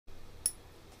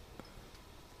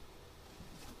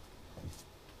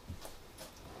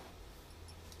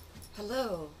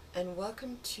Hello, and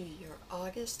welcome to your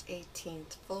August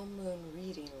 18th full moon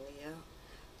reading, Leo.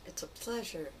 It's a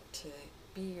pleasure to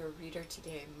be your reader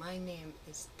today. My name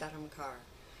is Dharam Kaur.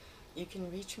 You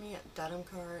can reach me at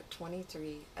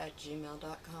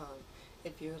dharamkaur23@gmail.com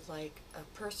if you would like a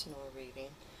personal reading.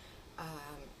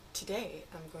 Today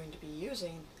I'm going to be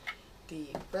using the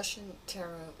Russian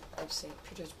Tarot of St.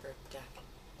 Petersburg deck.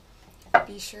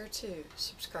 Be sure to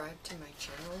subscribe to my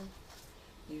channel.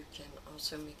 You can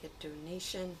also make a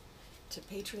donation to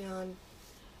Patreon,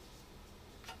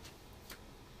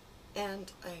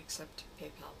 and I accept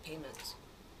PayPal payments.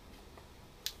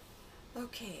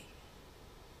 Okay.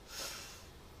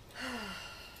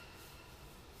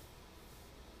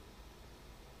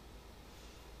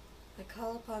 I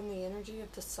call upon the energy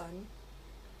of the sun,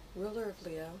 ruler of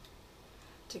Leo,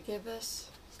 to give us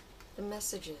the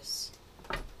messages,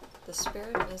 the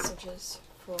spirit messages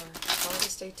for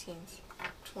August 18th,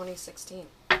 2016.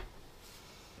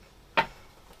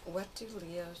 What do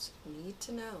Leos need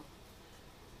to know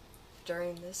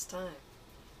during this time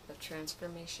of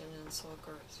transformation and soul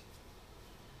growth?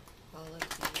 All of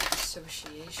the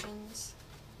associations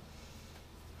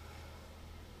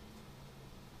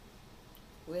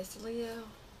with Leo,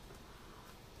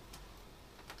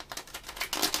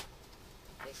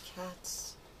 the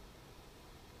cats,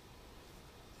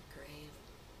 the grain,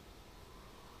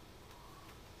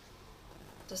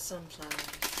 the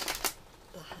sunflowers,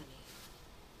 the honey,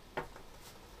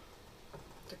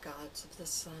 the gods of the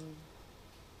sun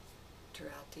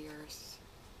throughout the earth,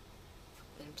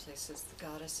 in places the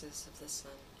goddesses of the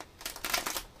sun.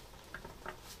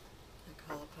 I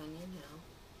call upon you now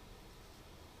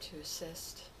to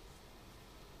assist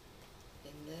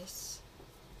in this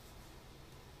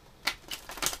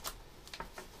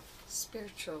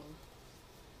spiritual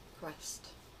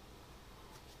quest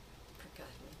for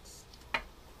guidance.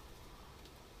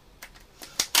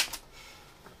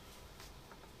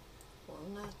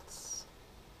 Walnuts,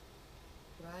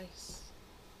 rice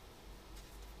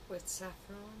with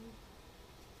saffron,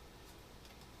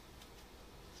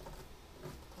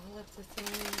 all of the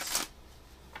things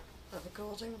of a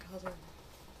golden color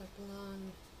that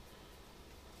belong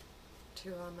to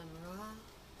Amun-Ra,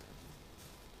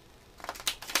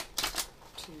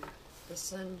 to the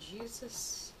sun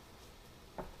Jesus,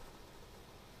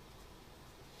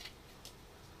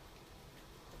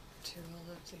 to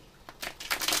all of the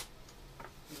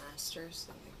masters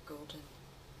and the golden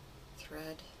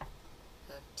thread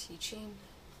of teaching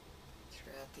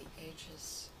throughout the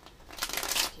ages.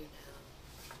 Thank you now.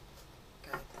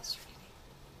 Guide this reading.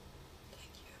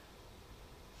 Thank you.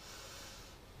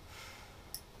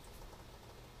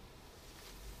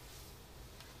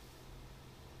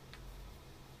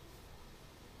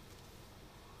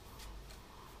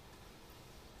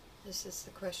 This is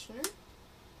the questioner.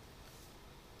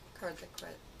 Card that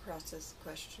crosses the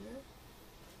questioner.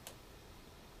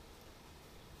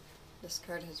 This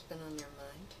card has been on your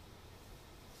mind.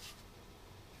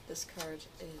 This card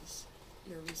is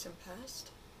your recent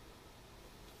past.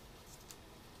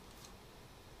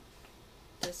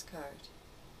 This card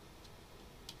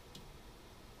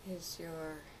is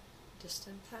your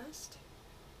distant past.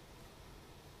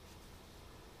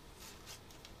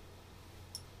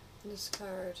 This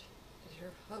card is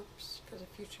your hopes for the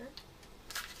future.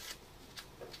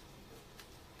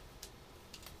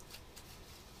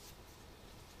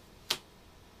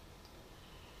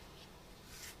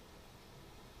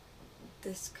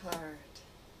 This card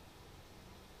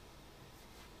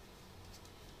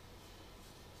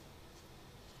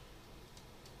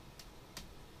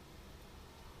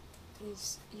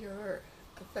is your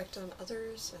effect on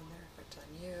others and their effect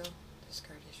on you. This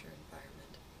card is your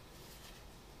environment.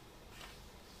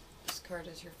 This card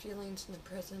is your feelings in the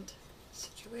present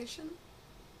situation.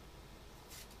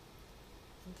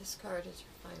 And this card is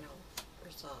your final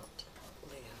result,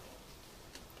 Leo.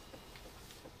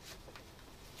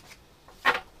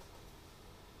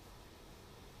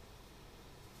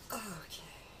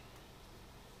 Okay,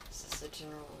 this is a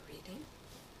general reading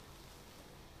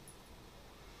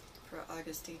for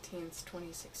August 18th,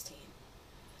 2016.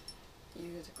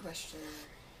 You, the questioner,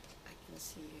 I can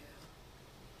see you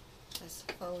as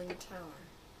a falling tower.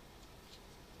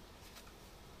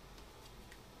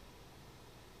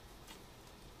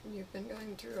 You've been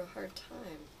going through a hard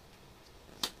time.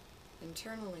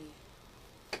 Internally,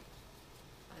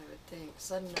 I would think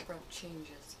sudden abrupt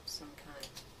changes of some kind.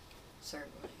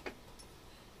 Certainly.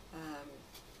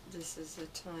 This is a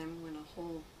time when a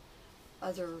whole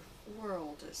other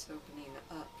world is opening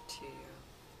up to you.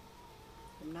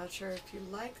 I'm not sure if you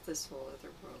like this whole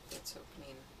other world that's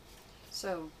opening.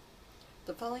 So,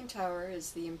 the falling tower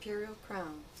is the imperial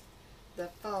crown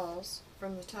that falls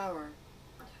from the tower,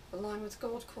 along with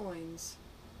gold coins,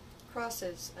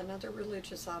 crosses, and other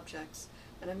religious objects,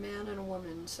 and a man and a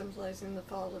woman symbolizing the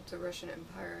fall of the Russian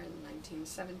Empire in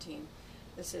 1917.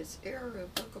 This is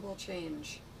irrevocable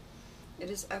change. It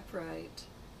is upright.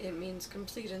 It means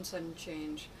complete and sudden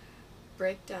change,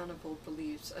 breakdown of old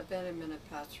beliefs, abandonment of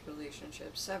past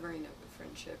relationships, severing of a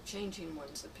friendship, changing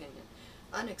one's opinion,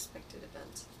 unexpected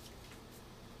events.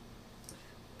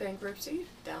 Bankruptcy,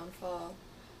 downfall,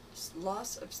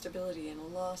 loss of stability, and a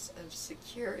loss of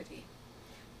security.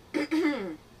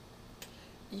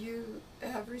 You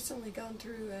have recently gone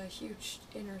through a huge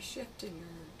inner shift in your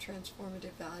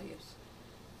transformative values,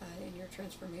 in your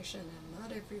transformation, and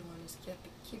not everyone is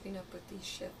keeping up with these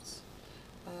shifts.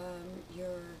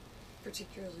 You're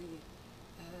particularly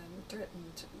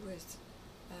threatened with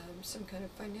some kind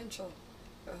of financial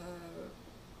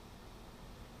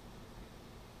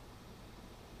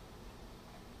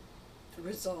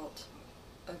result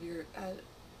of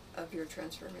your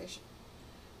transformation.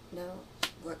 Now,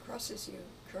 what crosses you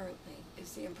currently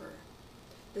is the Emperor.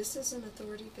 This is an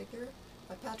authority figure,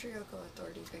 a patriarchal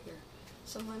authority figure,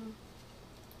 someone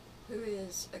who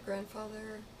is a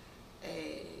grandfather,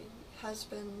 a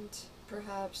husband,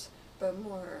 perhaps, but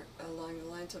more along the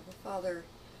lines of a father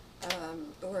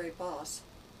or a boss.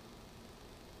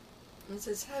 This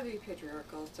is heavy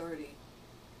patriarchal authority.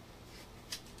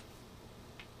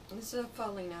 This is a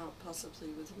falling out, possibly,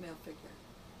 with a male figure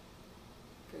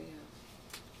for you.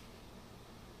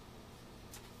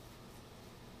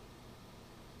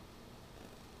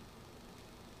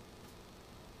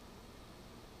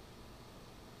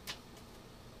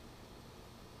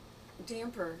 The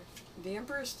Emperor. The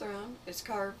Emperor's throne is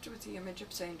carved with the image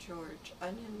of St. George,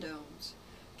 onion domes,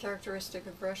 characteristic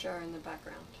of Russia, are in the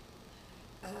background.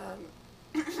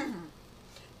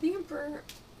 The Emperor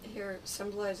here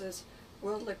symbolizes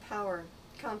worldly power,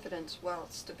 confidence,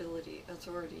 wealth, stability,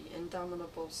 authority,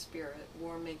 indomitable spirit,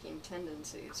 war-making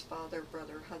tendencies, father,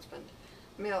 brother, husband,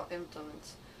 male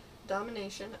influence,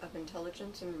 domination of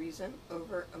intelligence and reason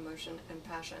over emotion and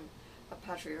passion, a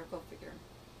patriarchal figure.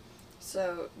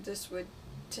 So this would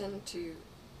tend to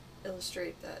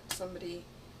illustrate that somebody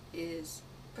is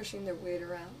pushing their weight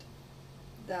around,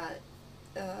 that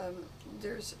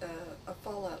there's a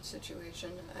fallout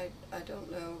situation. I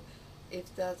don't know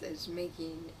if that is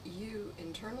making you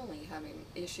internally having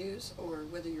issues, or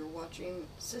whether you're watching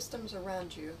systems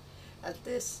around you at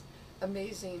this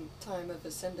amazing time of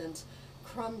ascendance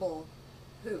crumble,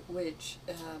 which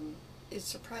is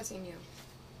surprising you.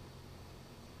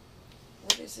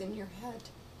 What is in your head?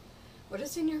 What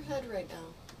is in your head right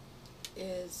now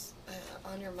is,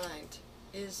 on your mind,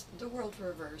 is the world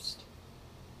reversed.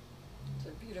 It's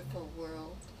a beautiful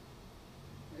world,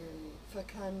 very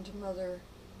fecund mother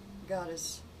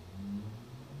goddess.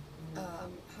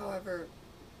 However,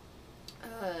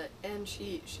 and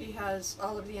she has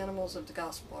all of the animals of the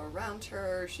gospel around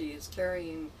her. She is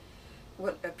carrying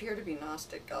what appear to be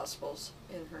Gnostic gospels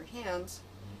in her hands,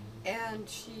 and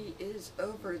she is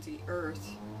over the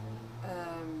earth,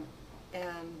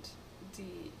 and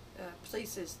the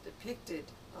places depicted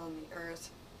on the earth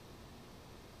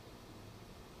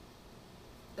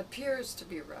appears to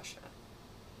be Russia.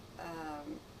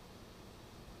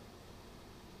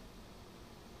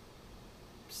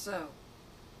 So,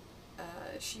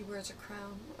 she wears a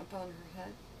crown upon her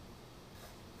head,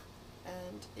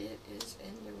 and it is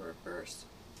in the reverse.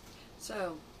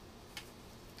 So,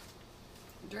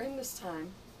 during this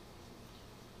time,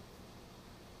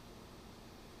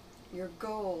 your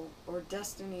goal or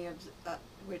destiny of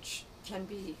which can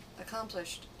be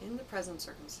accomplished in the present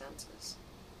circumstances.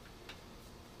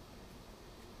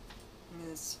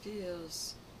 This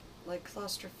feels like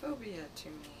claustrophobia to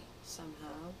me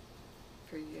somehow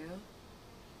for you.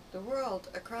 The world,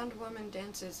 a crowned woman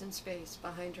dances in space.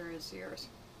 Behind her is the earth.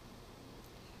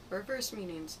 Reverse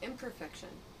meanings: imperfection,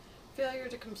 failure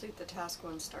to complete the task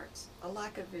one starts, a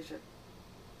lack of vision,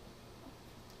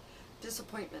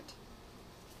 disappointment.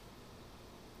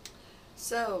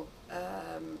 So,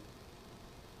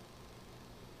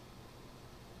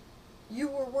 you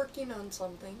were working on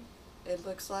something, it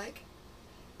looks like,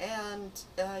 and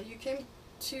you came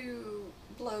to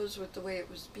blows with the way it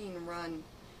was being run.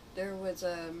 There was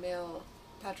a male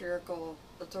patriarchal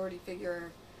authority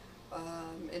figure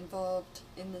involved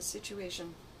in this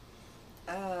situation,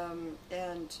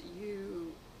 and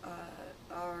you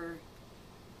are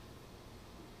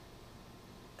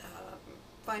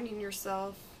finding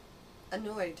yourself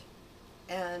annoyed,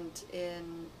 and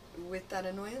with that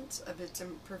annoyance of its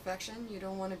imperfection, you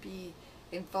don't want to be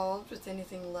involved with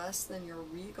anything less than your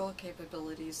regal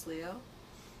capabilities, Leo.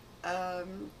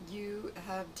 you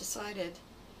have decided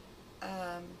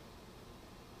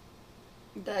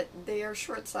that they are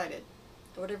short-sighted.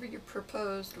 Whatever you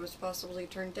proposed was possibly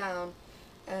turned down,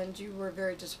 and you were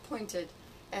very disappointed,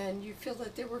 and you feel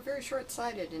that they were very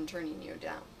short-sighted in turning you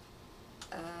down.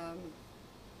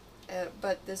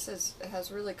 But this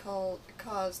has really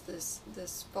caused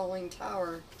this falling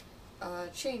tower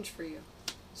change for you.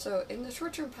 So in the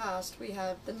short-term past, we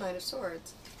have the Knight of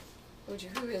Swords,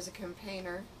 who is a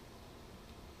campaigner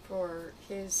for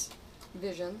his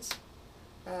visions.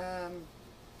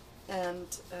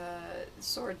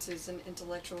 Swords is an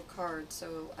intellectual card,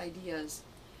 so ideas,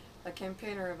 a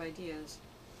campaigner of ideas.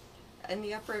 In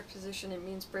the upright position, it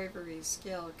means bravery,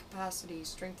 skill, capacity,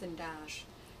 strength and dash,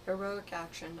 heroic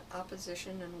action,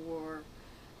 opposition and war,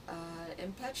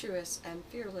 impetuous and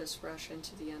fearless rush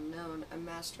into the unknown, a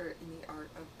master in the art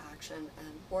of action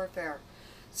and warfare.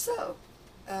 So,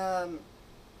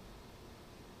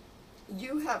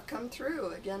 you have come through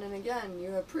again and again.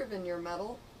 You have proven your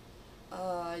mettle.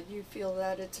 You feel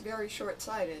that it's very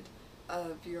short-sighted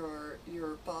of your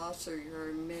boss or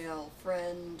your male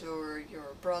friend or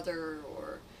your brother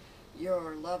or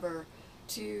your lover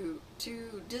to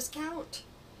discount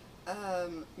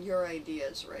your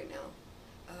ideas right now,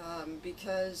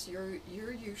 because you're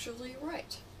usually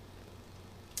right,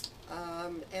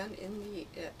 and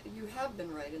you have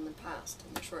been right in the past,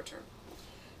 in the short term.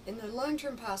 In the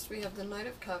long-term past, we have the Knight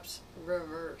of Cups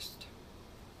reversed.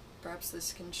 Perhaps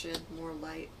this can shed more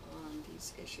light on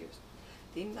these issues.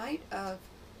 The Knight of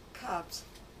Cups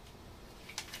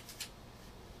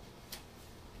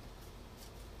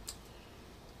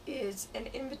is an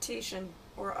invitation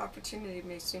or opportunity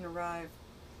may soon arise,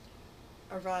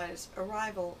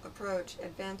 arrival, approach,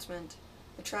 advancement,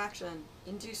 attraction,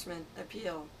 inducement,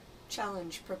 appeal,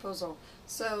 challenge, proposal.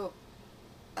 So,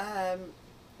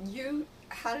 you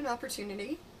had an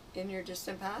opportunity in your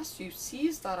distant past. You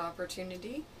seized that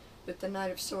opportunity with the Knight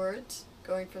of Swords,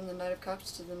 going from the Knight of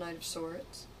Cups to the Knight of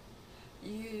Swords.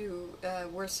 You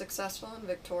were successful and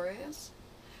victorious.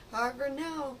 However,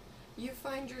 now you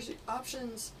find your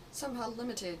options somehow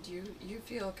limited. You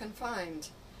feel confined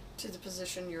to the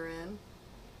position you're in,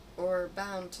 or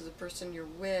bound to the person you're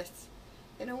with,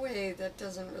 in a way that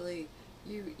doesn't really,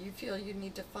 you feel you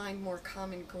need to find more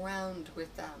common ground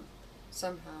with them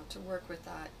somehow, to work with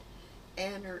that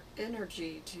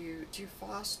energy, to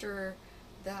foster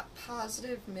that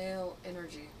positive male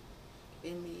energy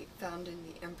found in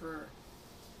the Emperor,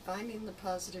 finding the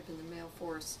positive in the male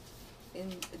force,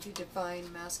 in the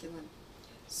divine masculine.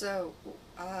 So,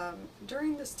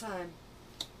 during this time,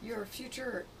 your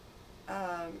future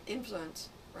influence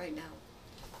right now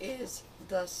is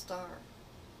the Star.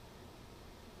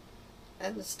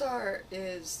 And the Star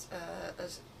is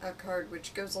a card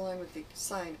which goes along with the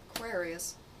sign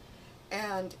Aquarius,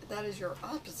 and that is your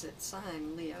opposite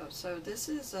sign, Leo. So this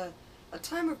is a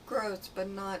time of growth, but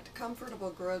not comfortable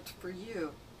growth for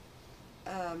you,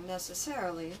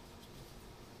 necessarily.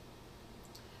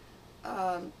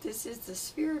 This is the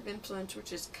sphere of influence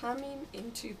which is coming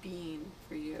into being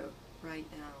for you right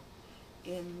now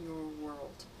in your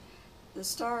world. The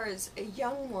Star is a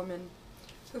young woman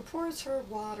who pours her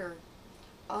water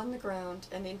on the ground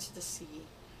and into the sea.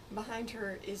 Behind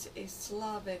her is a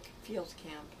Slavic field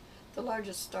camp. The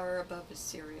largest star above is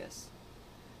Sirius.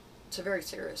 It's a very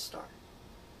serious star.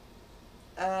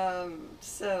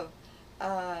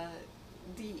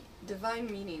 The divine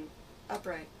meaning,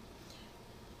 upright.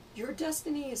 Your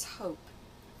destiny is hope,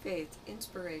 faith,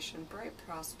 inspiration, bright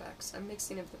prospects, a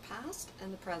mixing of the past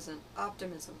and the present,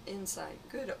 optimism, insight,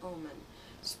 good omen,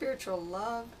 spiritual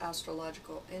love,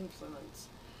 astrological influence,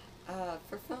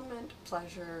 fulfillment,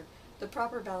 pleasure, the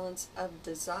proper balance of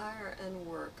desire and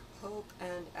work, hope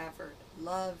and effort,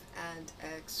 love and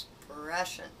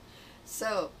expression.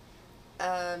 So,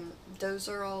 those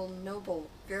are all noble,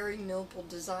 very noble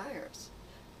desires.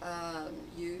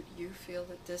 You feel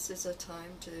that this is a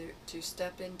time to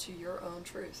step into your own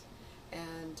truth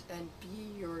and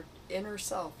be your inner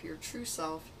self, your true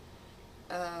self,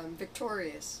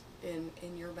 victorious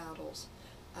in your battles.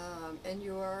 And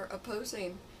you are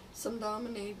opposing some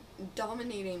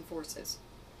dominating forces.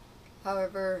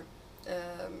 However,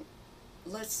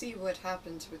 let's see what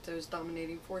happens with those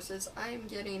dominating forces. I am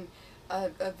getting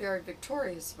a very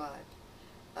victorious vibe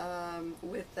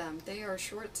with them. They are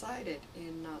short-sighted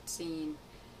in not seeing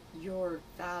your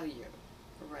value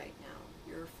right now,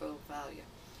 your full value.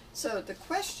 So the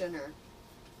questioner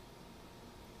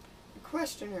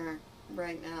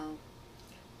right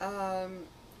now,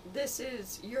 this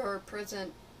is your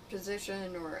present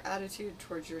position or attitude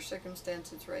towards your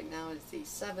circumstances right now, is the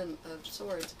Seven of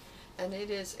Swords. And it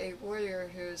is a warrior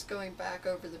who is going back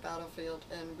over the battlefield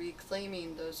and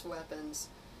reclaiming those weapons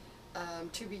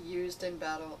to be used in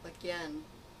battle again,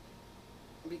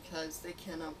 because they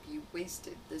cannot be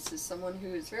wasted. This is someone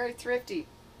who is very thrifty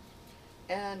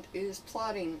and is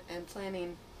plotting and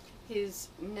planning his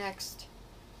next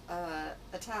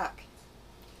attack.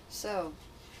 So,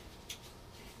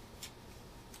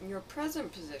 your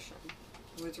present position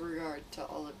with regard to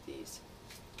all of these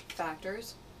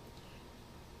factors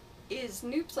is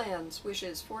new plans,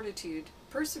 wishes, fortitude,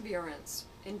 perseverance,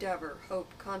 endeavor,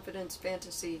 hope, confidence,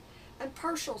 fantasy, and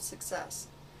partial success.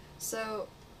 So,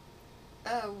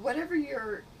 whatever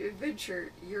your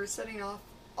adventure you're setting off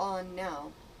on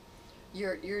now,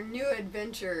 your new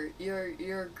adventure,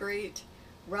 your great,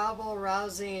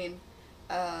 rabble-rousing,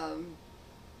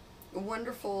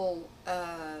 wonderful,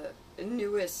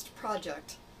 newest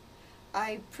project,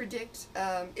 I predict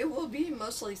it will be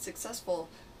mostly successful,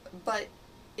 but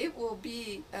it will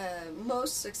be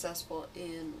most successful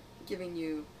in giving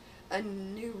you a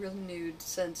new, renewed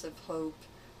sense of hope,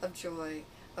 of joy,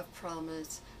 of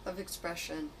promise, of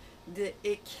expression, that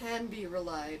it can be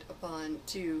relied upon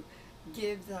to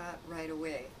give that right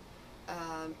away.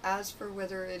 As for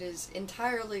whether it is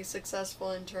entirely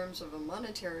successful in terms of a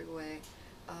monetary way,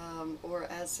 or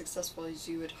as successful as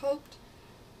you had hoped,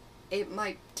 it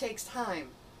might take time.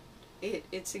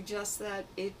 It suggests that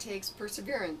it takes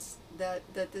perseverance,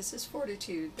 that this is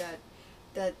fortitude,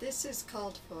 that this is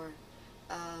called for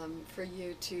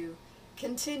you to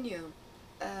continue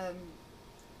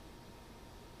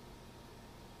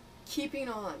keeping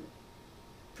on,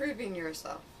 proving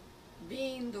yourself,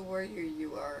 being the warrior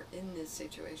you are in this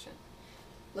situation.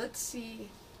 Let's see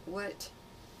what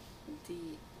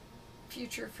the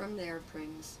future from there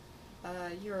brings.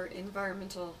 Your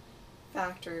environmental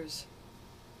factors.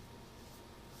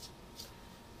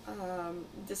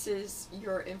 This is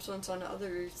your influence on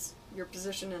others, your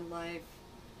position in life,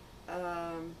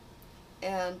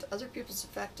 and other people's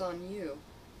effect on you.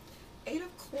 8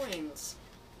 of Coins.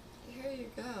 Here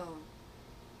you go.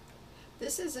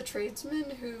 This is a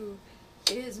tradesman who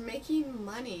is making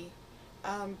money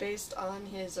based on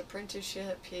his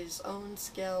apprenticeship, his own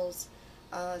skills,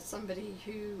 somebody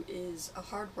who is a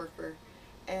hard worker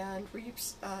and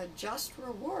reaps just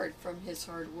reward from his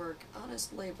hard work,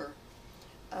 honest labor.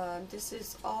 This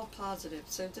is all positive.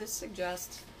 So this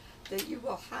suggests that you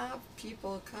will have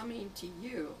people coming to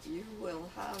you. You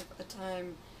will have a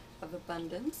time of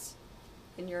abundance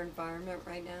in your environment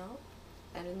right now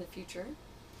and in the future,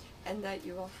 and that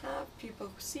you will have people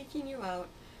seeking you out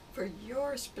for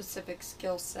your specific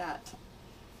skill set,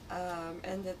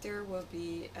 and that there will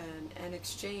be an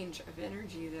exchange of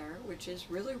energy there, which is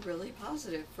really, really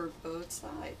positive for both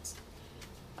sides.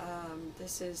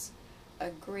 This is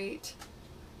a great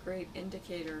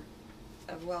indicator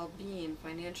of well-being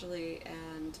financially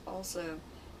and also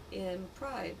in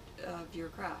pride of your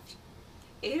craft.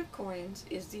 8 of Coins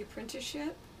is the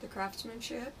apprenticeship, the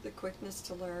craftsmanship, the quickness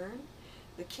to learn,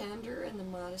 the candor and the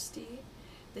modesty,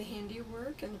 the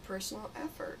handiwork and the personal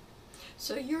effort.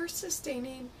 So you're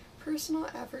sustaining personal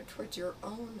effort towards your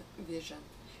own vision,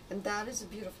 and that is a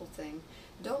beautiful thing.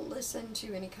 Don't listen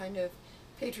to any kind of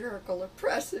patriarchal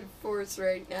oppressive force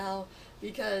right now,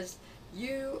 because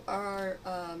you are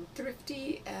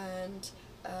thrifty and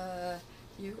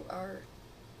you are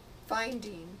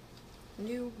finding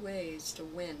new ways to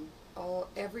win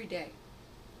every day,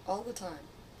 all the time,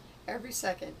 every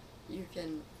second. You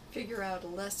can figure out a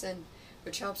lesson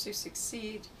which helps you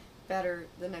succeed better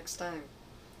the next time.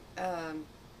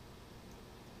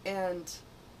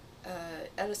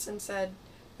 Edison said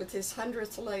with his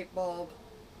 100th light bulb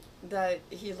that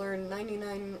he learned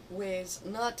 99 ways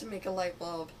not to make a light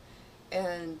bulb,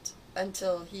 and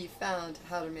until he found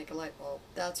how to make a light bulb.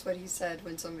 That's what he said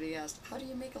when somebody asked, how do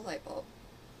you make a light bulb?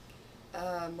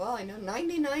 Well, I know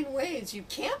 99 ways you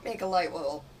can't make a light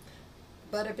bulb,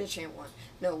 but a bitch ain't one.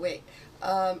 No, wait.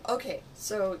 Okay,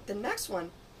 so the next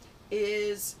one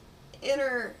is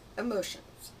inner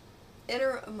emotions.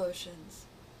 Inner emotions.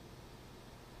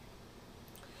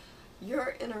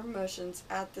 Your inner emotions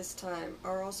at this time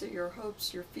are also your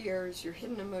hopes, your fears, your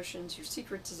hidden emotions, your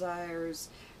secret desires,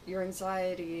 your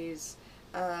anxieties.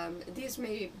 These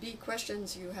may be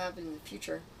questions you have in the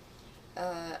future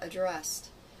addressed.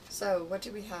 So, what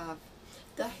do we have?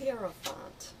 The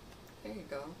Hierophant. There you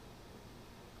go.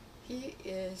 He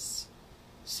is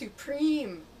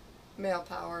supreme male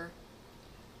power,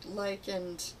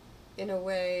 likened in a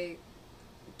way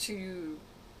to,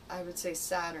 I would say,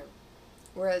 Saturn,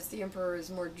 whereas the Emperor is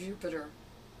more Jupiter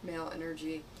male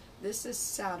energy. This is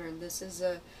Saturn. This is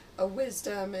a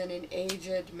wisdom and an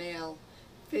aged male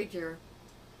figure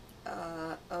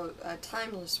a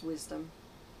timeless wisdom.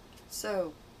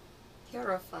 So,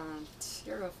 Hierophant,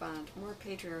 more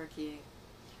patriarchy,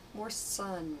 more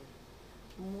sun,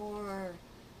 more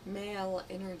male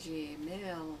energy,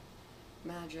 male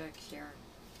magic here.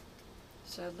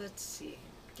 So let's see,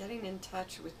 getting in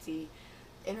touch with the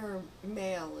inner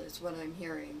male is what I'm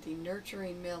hearing, the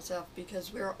nurturing male self,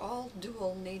 because we're all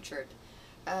dual-natured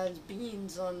as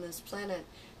beings on this planet,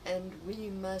 and we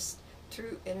must,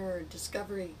 through inner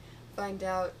discovery, find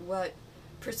out what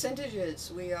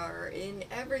percentages we are in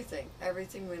everything.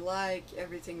 Everything we like,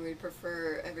 everything we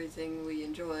prefer, everything we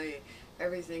enjoy,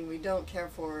 everything we don't care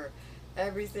for,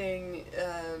 everything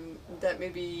that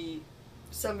maybe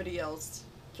somebody else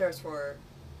cares for.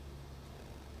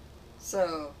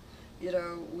 So, you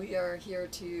know, we are here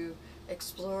to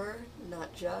explore,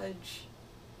 not judge,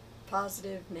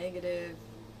 positive, negative.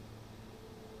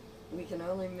 We can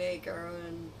only make our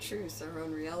own truth, our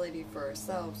own reality for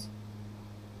ourselves.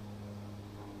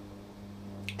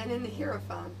 And in the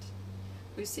Hierophant,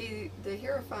 we see the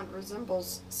Hierophant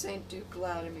resembles Saint Duke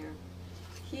Vladimir.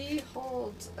 He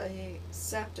holds a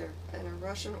scepter and a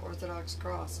Russian Orthodox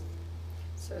cross.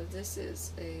 So this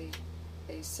is a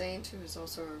saint who is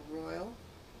also a royal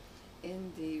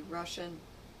in the Russian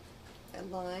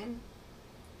line.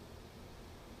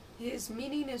 His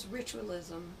meaning is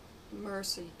ritualism,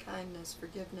 mercy, kindness,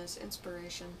 forgiveness,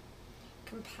 inspiration,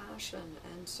 compassion,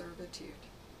 and servitude.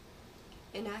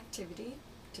 Inactivity,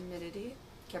 timidity,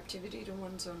 captivity to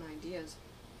one's own ideas,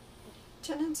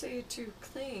 tendency to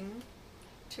cling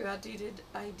to outdated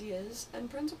ideas and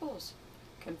principles,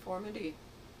 conformity,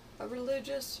 a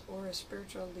religious or a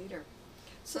spiritual leader.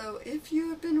 So if you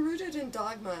have been rooted in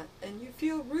dogma and you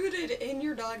feel rooted in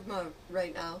your dogma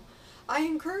right now, I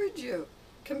encourage you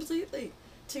completely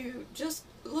to just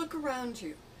look around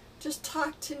you, just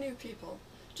talk to new people,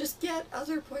 just get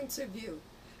other points of view,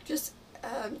 just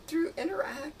through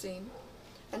interacting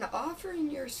and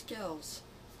offering your skills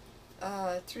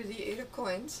through the 8 of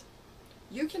Coins,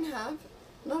 you can have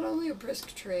not only a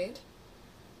brisk trade,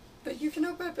 but you can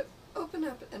open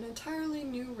up an entirely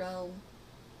new realm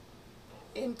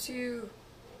into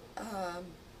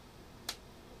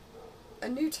a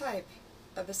new type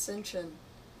of ascension,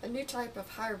 a new type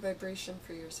of higher vibration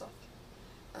for yourself.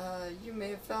 You may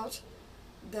have felt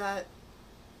that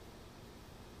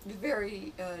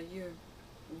you're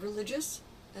religious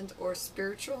and or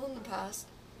spiritual in the past,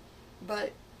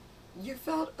 but you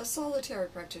felt a solitary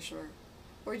practitioner,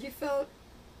 or you felt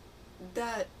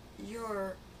that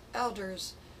your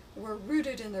elders were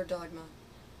rooted in their dogma.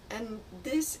 And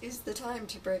this is the time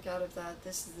to break out of that.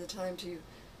 This is the time to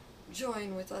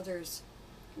join with others,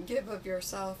 give of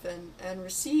yourself, and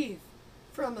receive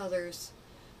from others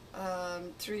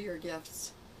through your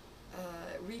gifts.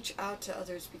 Reach out to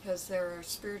others, because there are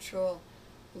spiritual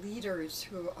leaders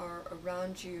who are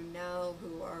around you now,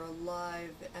 who are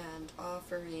alive and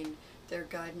offering their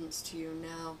guidance to you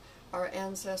now. Our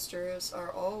ancestors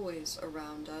are always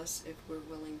around us if we're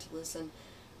willing to listen.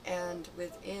 And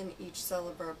within each cell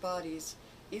of our bodies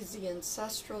is the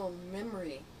ancestral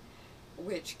memory,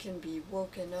 which can be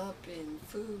woken up in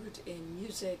food, in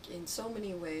music, in so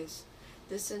many ways.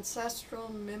 This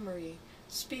ancestral memory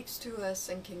speaks to us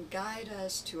and can guide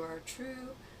us to our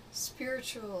true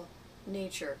spiritual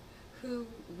nature. Who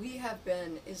we have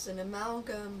been is an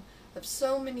amalgam of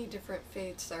so many different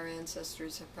faiths our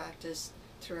ancestors have practiced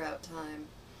throughout time.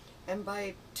 And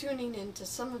by tuning into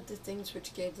some of the things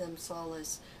which gave them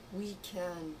solace, we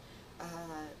can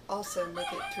also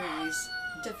make it through these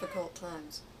difficult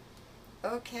times.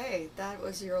 Okay, that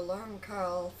was your alarm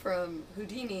call from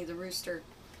Houdini the rooster.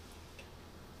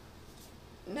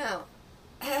 Now,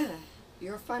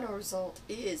 your final result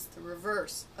is the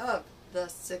reverse of the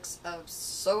 6 of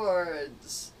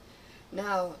Swords.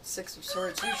 Now, 6 of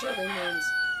Swords usually means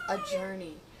a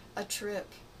journey, a trip,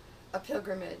 a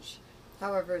pilgrimage.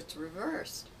 However, it's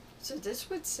reversed. So this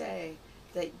would say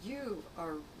that you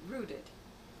are rooted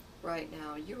right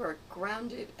now. You are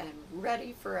grounded and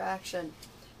ready for action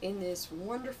in this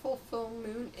wonderful full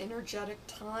moon energetic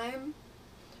time,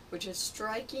 which is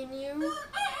striking you.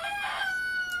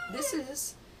 This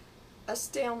is a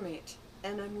stalemate,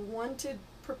 an unwanted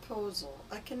proposal,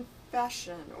 a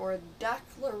confession, or a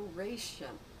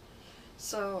declaration.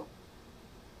 So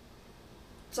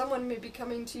someone may be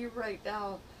coming to you right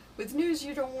now with news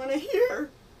you don't want to hear.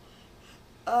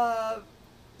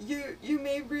 You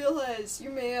may realize you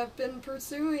may have been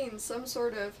pursuing some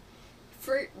sort of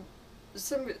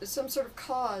some sort of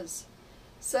cause,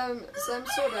 some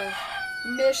sort of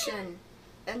mission,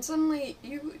 and suddenly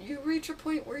you reach a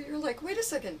point where you're like, wait a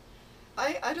second,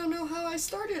 I don't know how I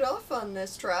started off on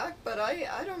this track, but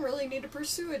I don't really need to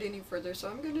pursue it any further, so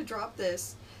I'm going to drop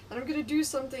this, and I'm going to do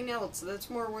something else that's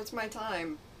more worth my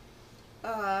time.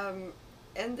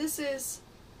 And this is,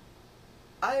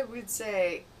 I would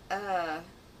say, a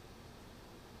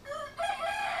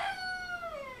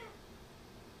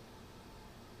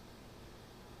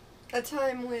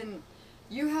time when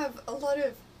you have a lot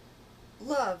of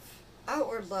love,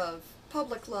 outward love,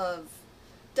 public love,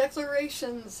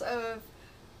 declarations of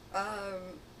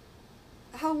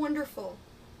how wonderful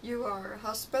you are,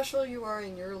 how special you are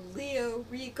in your Leo,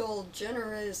 regal,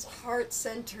 generous,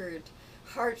 heart-centered,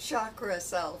 heart chakra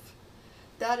self.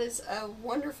 That is a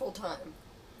wonderful time.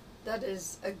 That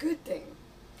is a good thing.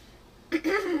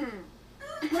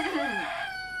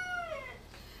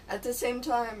 At the same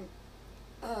time,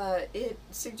 it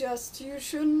suggests you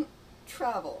shouldn't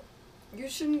travel. You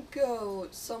shouldn't go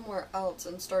somewhere else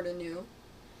and start anew.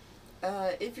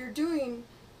 If you're doing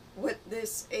what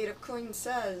this Eight of Coins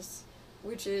says,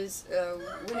 which is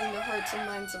winning the hearts and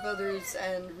minds of others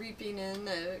and reaping in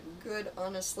a good,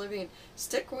 honest living,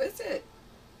 stick with it.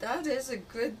 That is a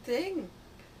good thing.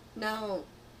 Now,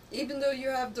 even though you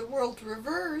have the world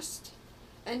reversed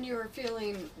and you're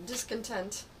feeling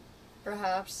discontent,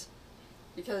 perhaps,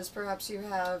 because perhaps you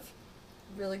have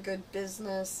really good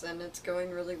business and it's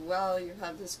going really well, you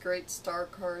have this great star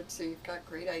card, so you've got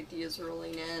great ideas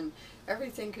rolling in,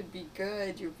 everything could be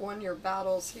good, you've won your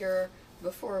battles here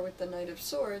before with the Knight of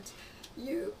Swords,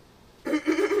 you,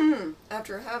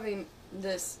 after having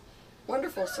this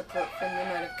wonderful support from the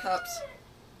Knight of Cups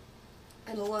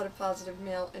and a lot of positive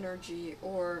male energy,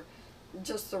 or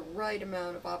just the right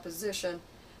amount of opposition,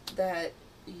 that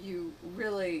you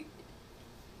really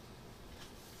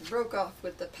broke off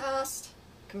with the past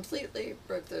completely,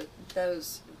 broke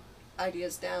those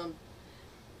ideas down.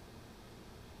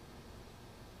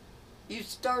 You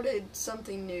started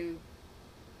something new,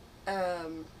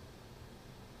 and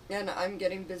I'm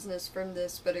getting business from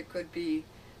this, but it could be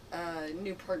a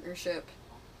new partnership,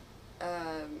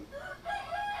 a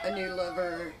new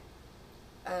lover,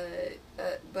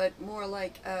 but more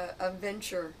like a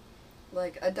venture,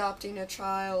 like adopting a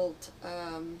child,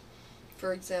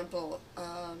 for example,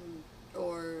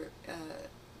 or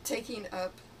taking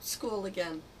up school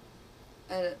again,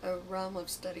 a realm of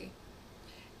study.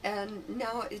 And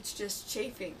now it's just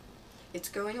chafing. It's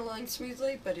going along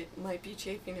smoothly, but it might be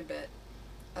chafing a bit.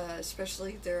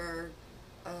 Especially there are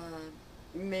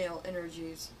male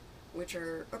energies which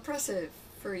are oppressive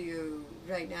for you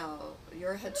right now.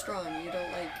 You're headstrong. You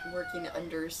don't like working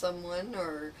under someone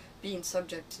or being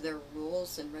subject to their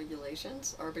rules and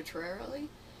regulations arbitrarily.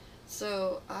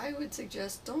 So I would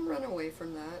suggest don't run away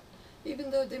from that.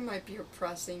 Even though they might be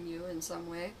oppressing you in some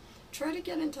way, try to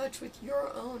get in touch with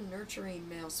your own nurturing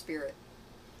male spirit.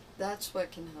 That's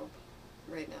what can help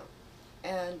right now.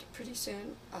 And pretty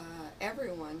soon,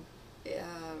 everyone,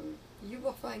 you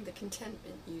will find the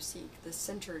contentment you seek, the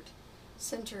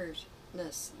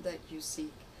centeredness that you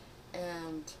seek,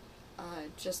 and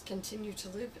just continue to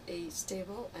live a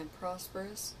stable and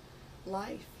prosperous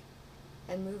life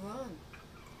and move on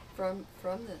from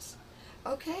this.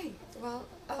 Okay, well,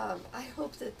 I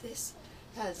hope that this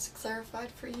has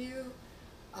clarified for you,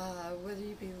 whether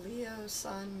you be Leo,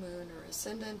 Sun, Moon, or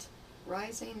Ascendant,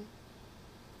 Rising,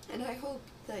 and I hope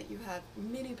that you have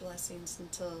many blessings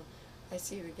until I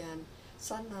see you again.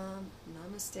 Satnam,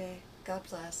 Namaste, God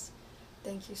bless.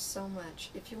 Thank you so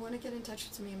much. If you want to get in touch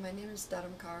with me, my name is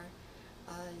Dharam Kaur.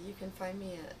 You can find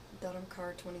me at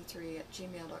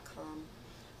dharamkaur23@gmail.com.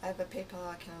 I have a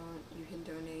PayPal account. You can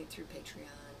donate through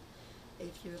Patreon.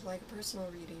 If you would like a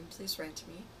personal reading, please write to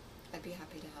me. I'd be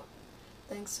happy to help.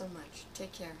 Thanks so much.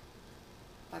 Take care.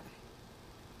 Bye-bye.